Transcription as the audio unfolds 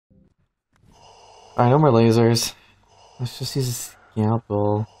Alright, no more lasers. Let's just use a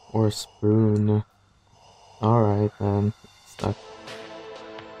scalpel or a spoon. Alright then. Stuck.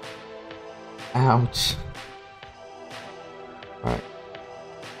 Ouch. Alright.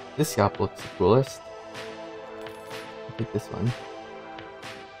 This scalpel looks the coolest. I'll pick this one.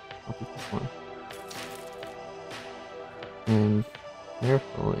 I'll pick this one. And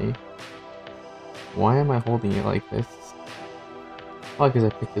carefully. Why am I holding it like this? Oh, because I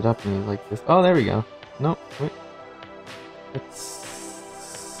picked it up and it was like this. Oh, there we go. Nope, wait.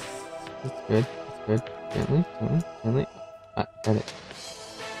 That's good. That's good. Gently, gently, gently. Ah, got it.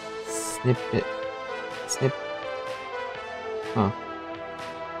 Snip it. Snip. Huh.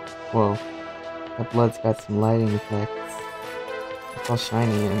 Whoa. That blood's got some lighting effects. It's all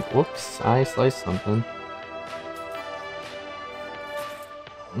shiny and whoops, I sliced something.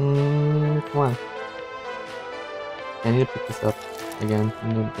 Come on. I need to pick this up again. I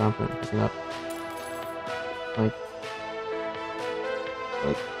need to drop it and pick it up. Like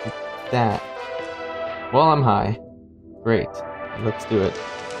that. Well, I'm high. Great. Let's do it.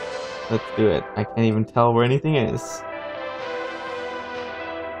 Let's do it. I can't even tell where anything is.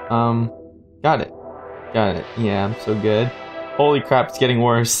 Got it. Got it. Yeah, I'm so good. Holy crap, it's getting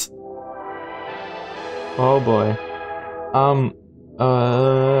worse. Oh boy.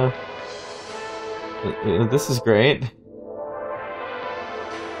 This is great.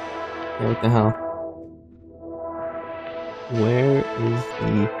 Okay, what the hell? Where is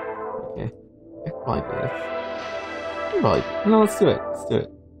the... Okay. I can probably do this. I can probably... No, let's do it. Let's do it.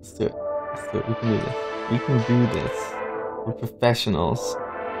 Let's do it. Let's do it. We can do this. We can do this. We're professionals.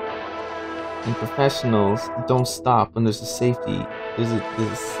 And professionals don't stop when there's a safety... There's a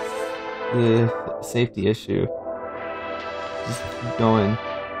safety issue. Just keep going.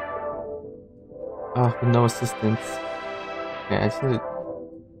 Oh, with no assistance. Okay, I just need to...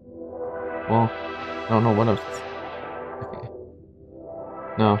 Well, I don't know what else. Okay.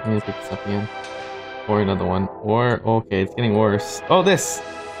 No, I need to pick this up again. Or another one. Or, okay, it's getting worse. Oh, this!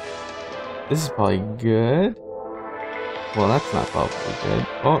 This is probably good. Well, that's not probably good.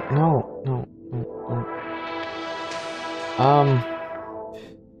 Oh, no, no, no, no.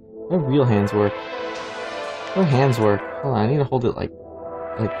 How do real hands work? How do hands work? Hold on, I need to hold it like,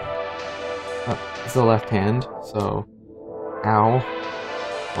 it's the left hand, so, ow,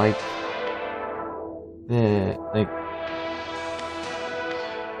 like,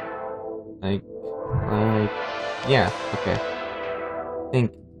 yeah, okay,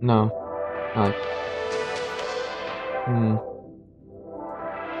 think, no, like,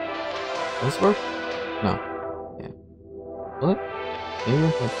 does this work? No, yeah, will it? Maybe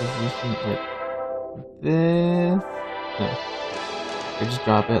if I position it like this, no, I just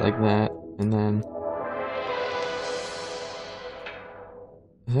drop it like that, and then,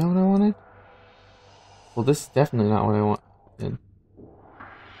 is that what I wanted? Well, this is definitely not what I wanted.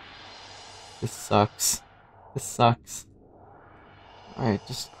 This sucks. This sucks. Alright,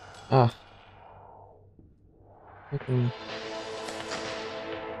 just, I can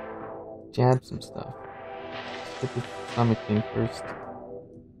jab some stuff. Let's get the stomach thing first.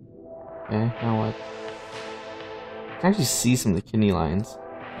 Okay, now what? I can actually see some of the kidney lines.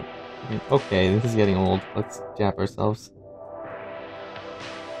 Okay, this is getting old. Let's jab ourselves.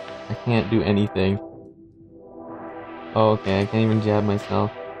 I can't do anything. Oh, okay, I can't even jab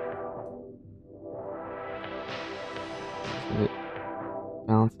myself.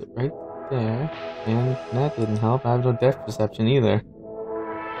 Balance it right there. And that didn't help. I have no depth perception either.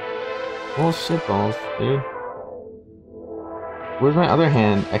 Well, shitballs, dude. Where's my other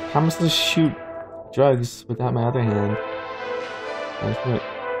hand? I promised to shoot drugs without my other hand. Let's do it.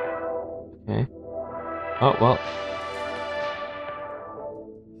 Okay. Oh, well.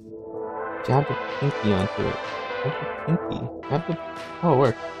 Jab the pinky onto it. Jab the pinky. Jab the... Oh, it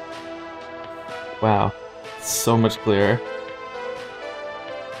worked. Wow. So much clearer.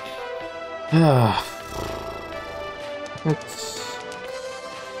 Let's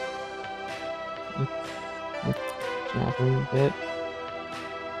jab a bit.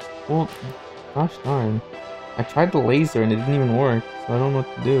 Well, gosh darn. I tried the laser and it didn't even work, so I don't know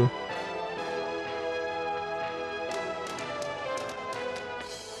what to do.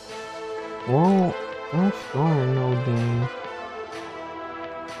 Well, gosh darn, no dang.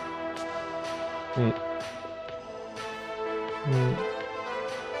 Wait.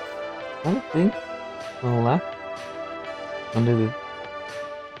 I don't think on the left, under the like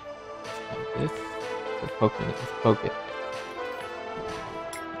this. Let's poke it. Let's poke it.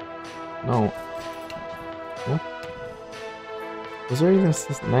 No. What? Was there even a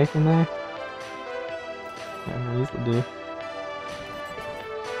knife in there? Yeah, I used to do.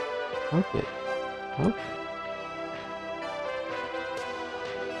 Poke it. Oh,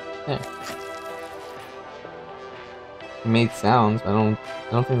 there. It made sounds, but I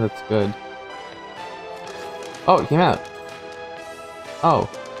don't think that's good. Oh, it came out. Oh.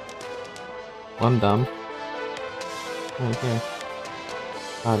 Well, I'm dumb. Right here.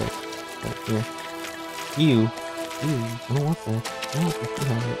 Got it. Right here. You. I don't want that. I don't want this.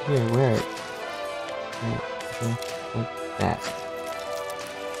 Here, wear it. Right, okay. Like that.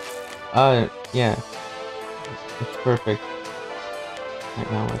 Yeah. It's perfect.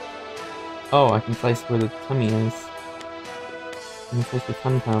 Right now, what? Oh, I can slice where the tummy is. I can slice the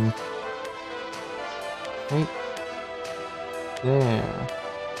tum-tum. Right there.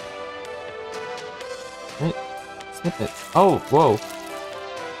 Right. Snip it. Oh, whoa.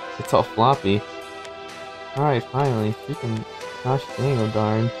 It's all floppy. Alright, finally. Freaking gosh dang, oh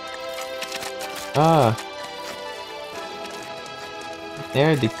darn. Ah.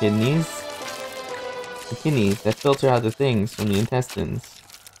 There are the kidneys. The kidneys that filter out the things from the intestines.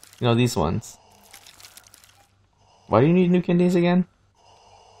 You know, these ones. Why do you need new kidneys again?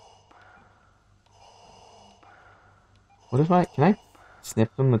 What if can I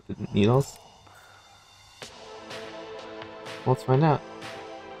snip them with the needles? Well, let's find out.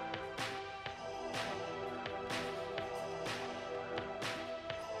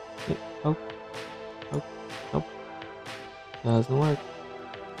 Oh, oh, nope. Doesn't work.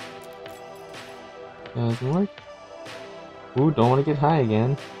 Doesn't work. Ooh, don't want to get high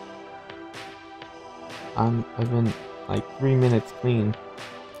again. I've been like 3 minutes clean.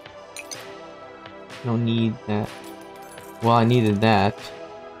 Don't need that. Well, I needed that.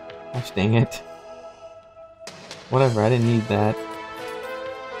 Gosh dang it. Whatever, I didn't need that.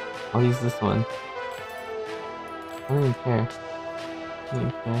 I'll use this one. I don't even care. I don't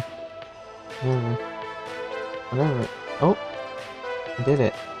even care. Whatever. Whatever. Oh! I did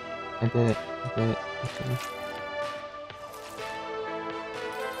it. I did it. I did it. Okay.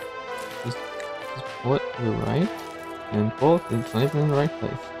 Just pull it to the right. And pull it. It's not even in the right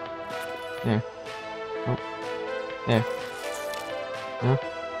place. There. Oh. There. No.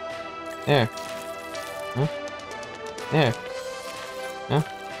 There. No. There. No.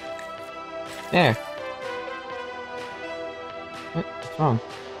 There. What? What's wrong?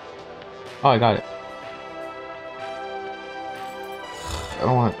 Oh, I got it. I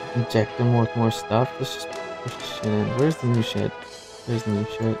don't want to inject them with more stuff. Let's just push the shit in. Where's the new shit? There's the new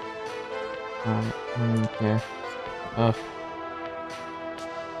shit. Alright, I don't even care. Ugh.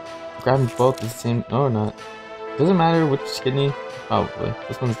 Grab them both at the same. No, or not. Doesn't matter which kidney. Probably.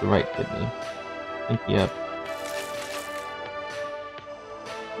 This one's the right kidney. Pinky up.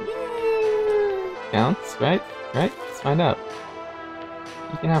 Counts, right? Right? Let's find out.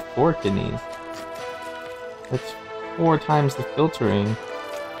 You can have 4 kidneys. That's 4 times the filtering.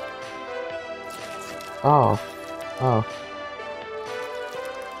 Oh. Oh.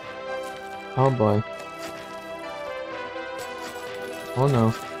 Oh boy. Oh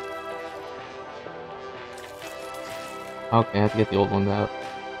no. Okay, I have to get the old ones out.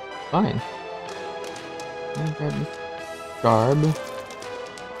 Fine. Let me grab this garb.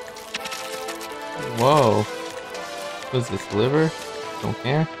 Whoa. What is this, liver? Don't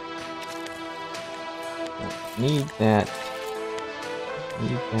care. Don't need that.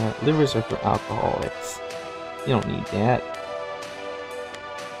 Need that. Livers are for alcoholics. You don't need that.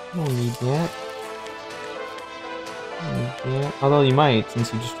 You don't need that. You don't need that. Although you might,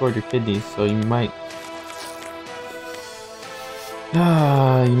 since you destroyed your kidneys, so you might.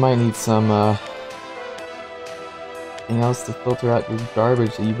 You might need some, thing else to filter out your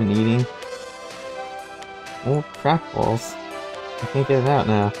garbage that you've been eating. Oh, crap balls. I can't get it out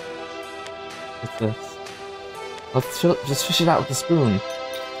now. What's this? Let's just fish it out with a spoon.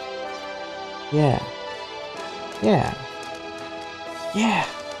 Yeah. Yeah. Yeah.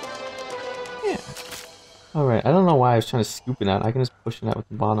 Yeah. Alright, I don't know why I was trying to scoop it out. I can just push it out with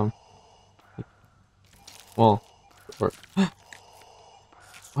the bottom. Well, or... Oh,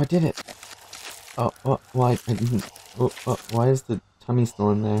 I did it! Oh, why? I didn't... why is the tummy still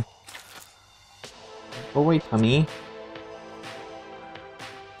in there? Go away, tummy.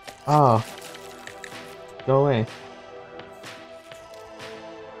 Oh. Go away.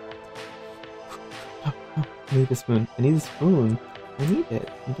 Oh, I need a spoon. I need a spoon. I need it.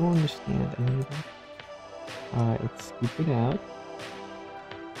 You don't understand. I need it. Alright, let's scoop it out.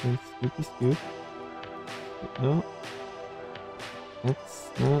 Let's scoopy scoop. No. That's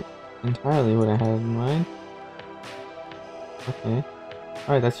not entirely what I had in mind. Okay.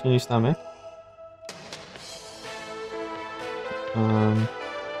 Alright, that's your new stomach.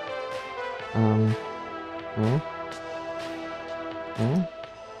 Yeah. Yeah.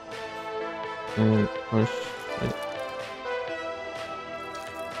 and push it.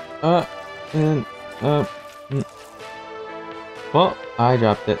 And mm. Well, I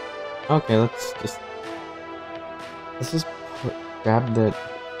dropped it. Okay, let's just grab the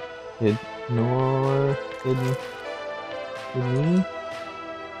kidney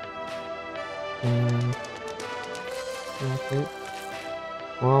and drop it.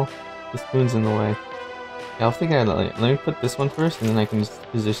 Well, the spoon's in the way. Yeah, I'll figure it out later. Let me put this one first, and then I can just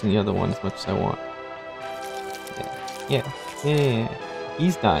position the other one as much as I want. Yeah.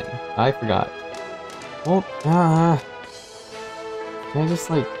 He's dying. I forgot. Well, can I just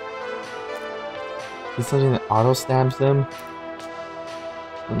like get something that auto stabs them?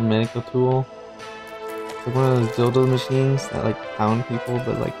 A medical tool. It's like one of those dildo machines that like pound people,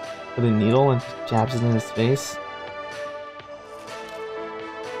 but like with a needle and just jabs it in his face.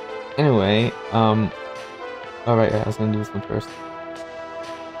 Anyway, alright, yeah, I was gonna do this one first.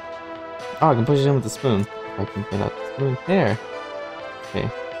 Oh, I can push it in with the spoon. If I can get out the spoon. There! Okay.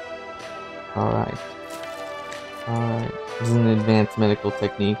 Alright. Alright. This is an advanced medical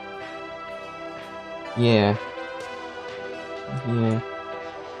technique. Yeah. Yeah.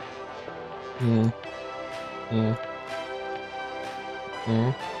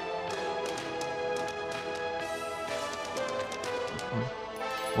 There.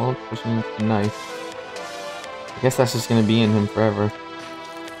 Well, pushing the knife. I guess that's just gonna be in him forever.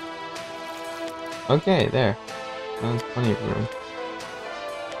 Okay, there. That's plenty of room.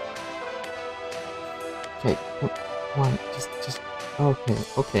 Okay, come on, just,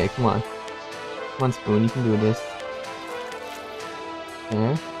 okay, come on. Come on, Spoon, you can do this.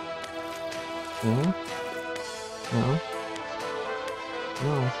 There. There. No.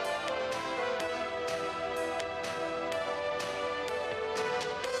 No.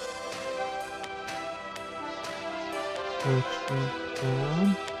 Push it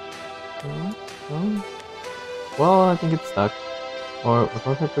down. No. Well, I think it's stuck. Or if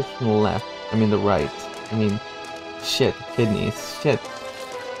I push from the left, I mean the right. I mean, shit, kidneys, shit.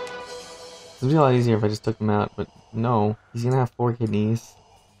 It would be a lot easier if I just took them out, but no, he's gonna have 4 kidneys.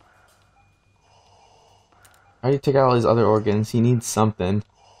 I already took out all his other organs, he needs something.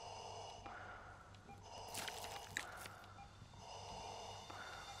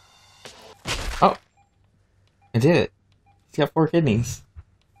 Oh! I did it! He's got 4 kidneys.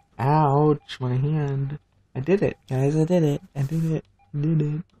 Ouch, my hand. I did it, guys, I did it. I did it. I did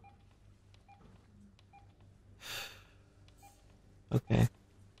it. Okay. See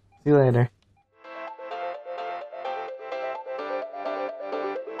you later.